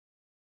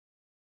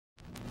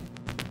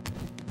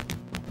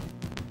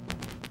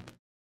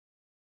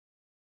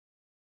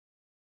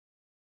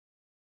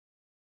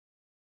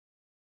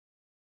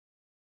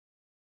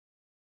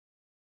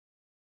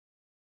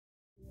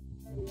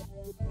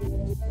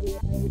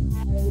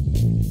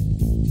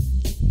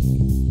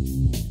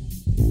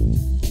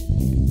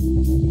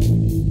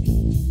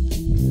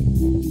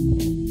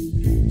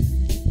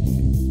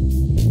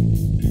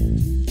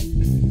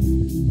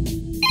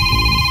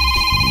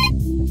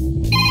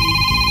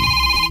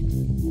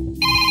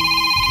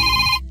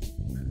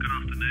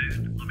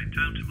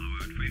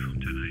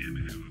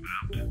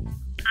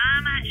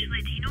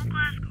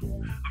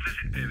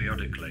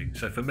Periodically,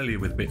 so familiar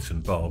with bits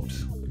and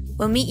bobs.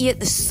 We'll meet you at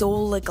the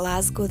Soul of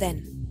Glasgow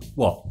then.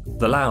 What?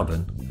 The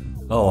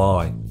Loudon? Oh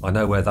aye, I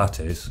know where that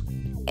is.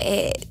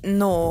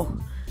 No.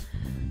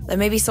 There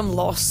may be some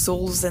lost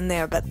souls in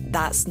there, but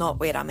that's not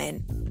where I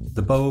meant.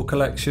 The Bowl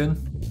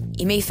Collection?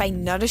 You may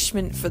find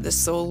nourishment for the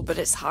soul, but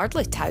it's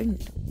hardly town.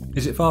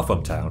 Is it far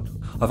from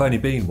town? I've only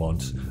been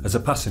once, as a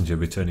passenger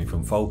returning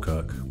from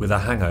Falkirk, with a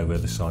hangover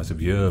the size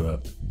of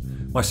Europe.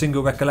 My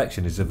single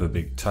recollection is of a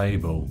big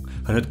table,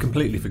 and had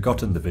completely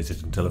forgotten the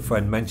visit until a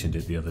friend mentioned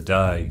it the other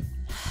day.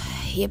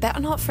 You better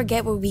not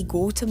forget where we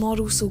go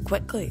tomorrow so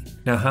quickly.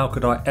 Now how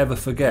could I ever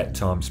forget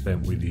time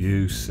spent with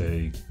you,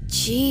 see?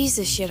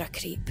 Jesus, you're a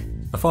creep.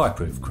 A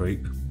fireproof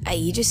creep.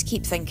 You just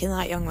keep thinking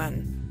that, young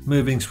man.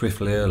 Moving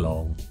swiftly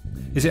along.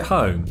 Is it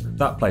home?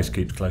 That place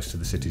keeps close to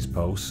the city's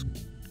pulse.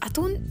 I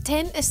don't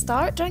tend to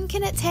start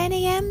drinking at 10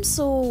 AM,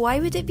 so why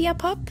would it be a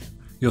pub?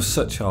 You're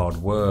such hard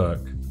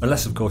work.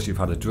 Unless of course you've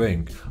had a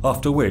drink,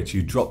 after which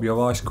you drop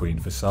your ice queen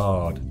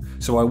facade.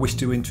 So I wish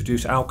to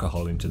introduce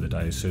alcohol into the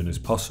day as soon as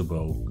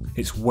possible.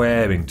 It's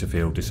wearing to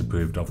feel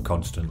disapproved of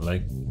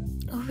constantly.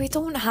 We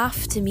don't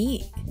have to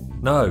meet.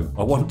 No,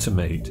 I want to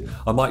meet.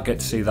 I might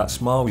get to see that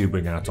smile you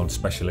bring out on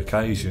special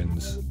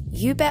occasions.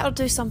 You better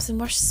do something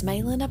worth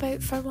smiling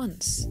about for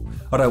once.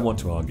 I don't want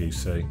to argue,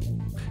 see.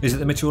 Is it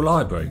the Mitchell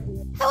Library?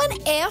 How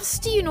on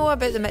earth do you know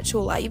about the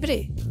Mitchell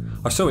Library?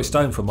 I saw it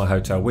stone from my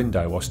hotel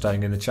window while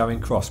staying in the Charing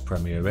Cross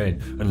Premier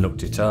Inn and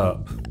looked it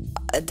up.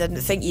 I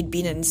didn't think you'd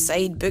been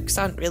inside. Books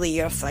aren't really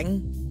your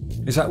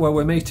thing. Is that where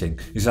we're meeting?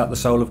 Is that the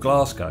Soul of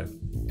Glasgow?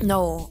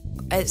 No,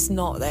 it's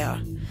not there.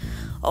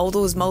 All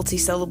those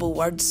multi-syllable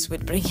words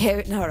would bring you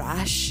out in a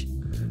rash.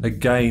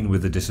 Again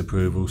with the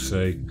disapproval,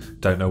 see.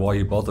 Don't know why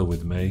you bother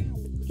with me.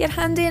 You're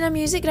handy in a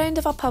music round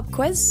of a pub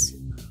quiz.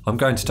 I'm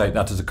going to take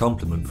that as a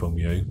compliment from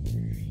you.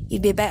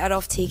 You'd be better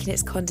off taking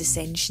its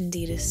condescension,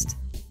 dearest.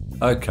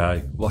 OK,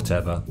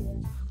 whatever.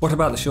 What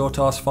about the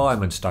short-ass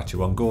fireman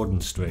statue on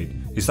Gordon Street?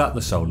 Is that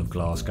the Soul of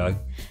Glasgow?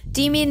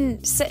 Do you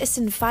mean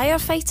Citizen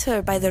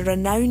Firefighter by the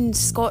renowned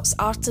Scots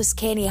artist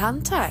Kenny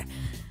Hunter?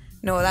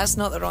 No, that's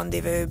not the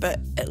rendezvous, but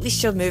at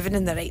least you're moving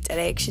in the right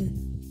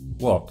direction.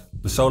 What?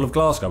 The Soul of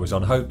Glasgow is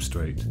on Hope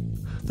Street?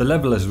 The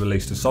Levellers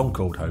released a song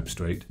called Hope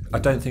Street. I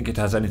don't think it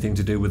has anything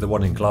to do with the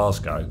one in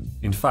Glasgow.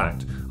 In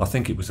fact, I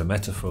think it was a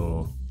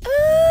metaphor.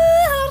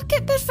 Hark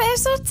at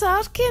Professor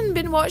Tarkin.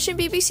 Been watching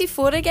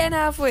BBC4 again,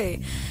 have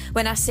we?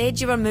 When I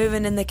said you were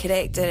moving in the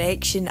correct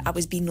direction, I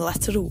was being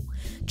literal.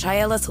 Try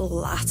a little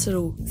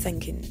lateral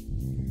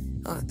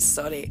thinking. Oh,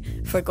 sorry.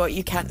 Forgot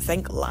you can't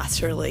think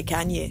laterally,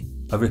 can you?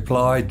 I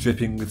replied,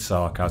 dripping with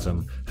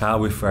sarcasm. How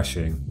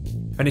refreshing.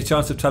 Any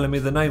chance of telling me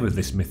the name of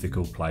this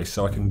mythical place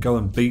so I can go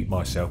and beat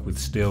myself with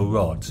steel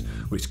rods,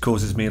 which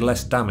causes me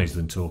less damage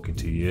than talking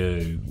to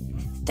you?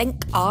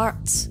 Think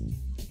art.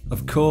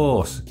 Of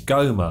course,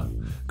 Goma.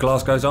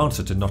 Glasgow's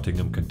answer to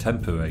Nottingham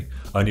Contemporary,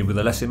 only with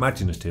a less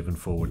imaginative and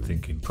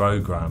forward-thinking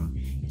programme.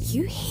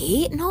 You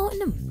hate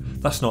Nottingham?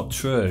 That's not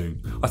true.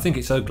 I think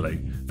it's ugly.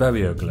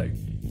 Very ugly.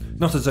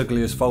 Not as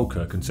ugly as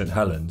Falkirk and St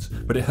Helens,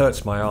 but it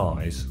hurts my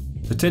eyes.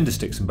 The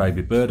Tindersticks and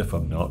Baby Bird are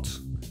from Notts.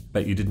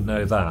 Bet you didn't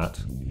know that.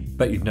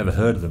 Bet you've never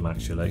heard of them,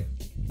 actually.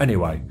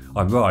 Anyway,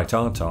 I'm right,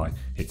 aren't I?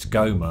 It's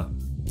Goma.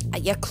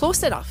 You're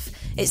close enough.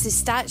 It's the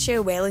statue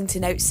of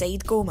Wellington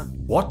outside Goma.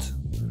 What?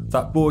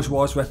 That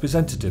bourgeois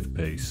representative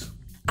piece?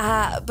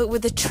 But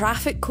with the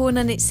traffic cone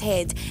on its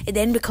head, it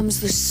then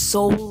becomes the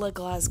soul of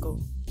Glasgow.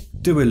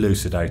 Do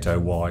elucidate, oh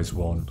wise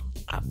one.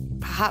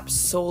 Perhaps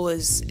soul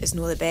is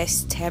not the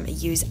best term to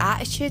use.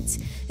 Attitude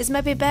is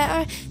maybe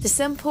better. The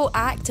simple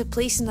act of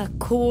placing a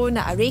cone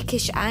at a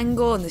rakish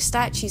angle on the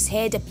statue's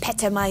head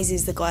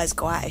epitomises the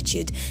Glasgow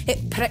attitude.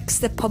 It pricks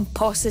the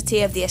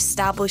pomposity of the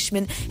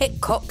establishment. It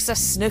cocks a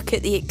snook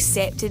at the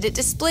accepted. It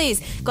displays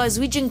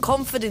Glaswegian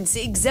confidence.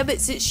 It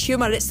exhibits its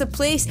humour. It's the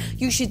place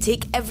you should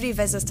take every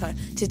visitor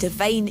to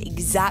divine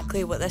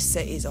exactly what this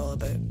city is all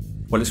about.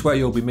 Well, it's where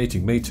you'll be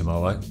meeting me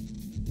tomorrow.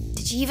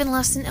 Did you even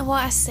listen to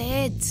what I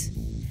said?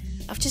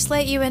 I've just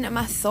let you into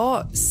my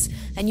thoughts,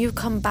 and you've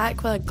come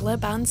back with a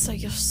glib answer.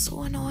 You're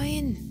so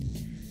annoying.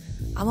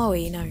 I'm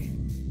away now.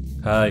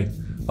 Hey,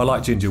 I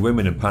like ginger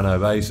women and pan au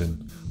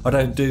raisin. I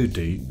don't do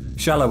deep.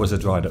 Shallow as a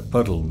dried up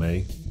puddle,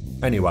 me.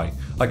 Anyway,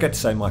 I get to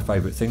say my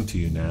favourite thing to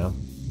you now.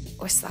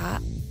 What's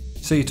that?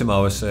 See you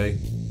tomorrow, see?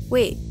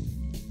 Wait,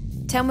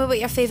 tell me what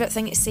your favourite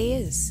thing to say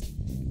is.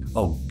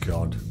 Oh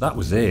God, that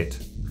was it.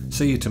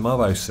 See you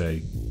tomorrow,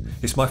 see?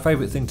 It's my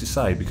favourite thing to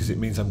say because it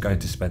means I'm going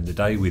to spend the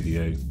day with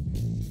you.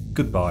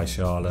 Goodbye,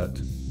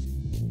 Charlotte.